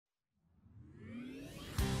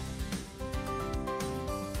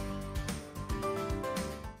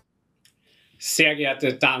Sehr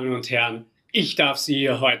geehrte Damen und Herren, ich darf Sie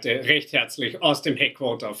hier heute recht herzlich aus dem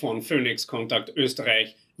Headquarter von PTFIX Contact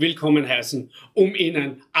Österreich willkommen heißen, um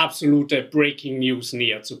Ihnen absolute Breaking News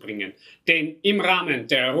näher zu bringen. Denn im Rahmen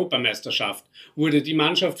der Europameisterschaft wurde die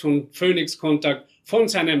Mannschaft von PTFIX Contact von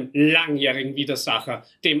seinem langjährigen Widersacher,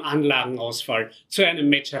 dem Anlagenausfall, zu einem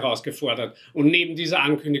Match herausgefordert. Und neben dieser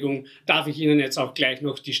Ankündigung darf ich Ihnen jetzt auch gleich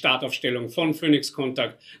noch die Startaufstellung von PTFIX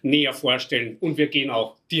Contact näher vorstellen und wir gehen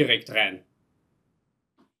auch direkt rein.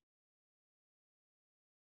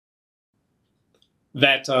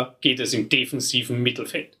 Weiter geht es im defensiven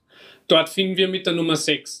Mittelfeld. Dort finden wir mit der Nummer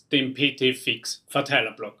 6 den PTFIX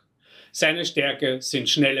Verteilerblock. Seine Stärke sind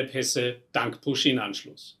schnelle Pässe dank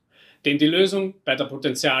Push-in-Anschluss. Denn die Lösung bei der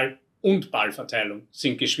Potential- und Ballverteilung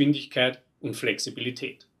sind Geschwindigkeit und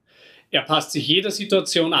Flexibilität. Er passt sich jeder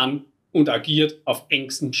Situation an und agiert auf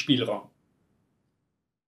engstem Spielraum.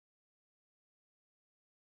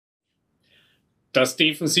 Das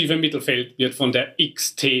defensive Mittelfeld wird von der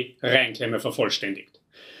XT-Klemme vervollständigt,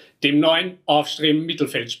 dem neuen aufstrebenden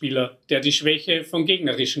Mittelfeldspieler, der die Schwäche von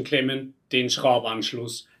gegnerischen Klemmen, den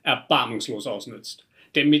Schraubanschluss, erbarmungslos ausnützt.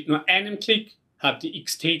 Denn mit nur einem Klick hat die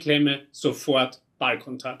XT-Klemme sofort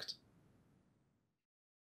Ballkontakt.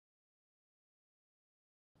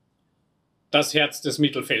 Das Herz des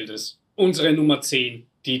Mittelfeldes, unsere Nummer 10,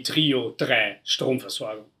 die Trio 3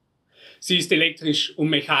 Stromversorgung. Sie ist elektrisch und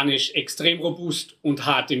mechanisch extrem robust und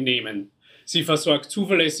hart im Nehmen. Sie versorgt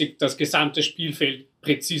zuverlässig das gesamte Spielfeld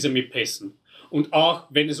präzise mit Pässen. Und auch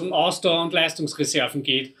wenn es um Ausdauer und Leistungsreserven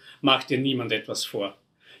geht, macht ihr niemand etwas vor.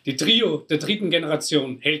 Die Trio der dritten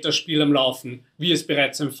Generation hält das Spiel am Laufen, wie es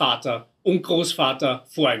bereits sein Vater und Großvater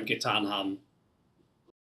vor ihm getan haben.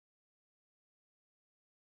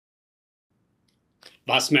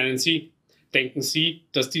 Was meinen Sie? Denken Sie,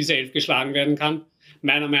 dass diese Elf geschlagen werden kann?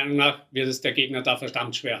 Meiner Meinung nach wird es der Gegner da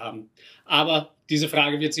verdammt schwer haben. Aber diese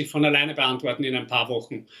Frage wird sich von alleine beantworten in ein paar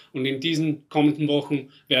Wochen. Und in diesen kommenden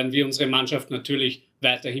Wochen werden wir unsere Mannschaft natürlich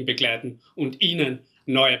weiterhin begleiten und Ihnen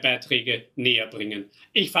neue Beiträge näher bringen.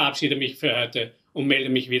 Ich verabschiede mich für heute und melde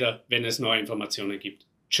mich wieder, wenn es neue Informationen gibt.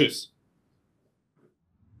 Tschüss.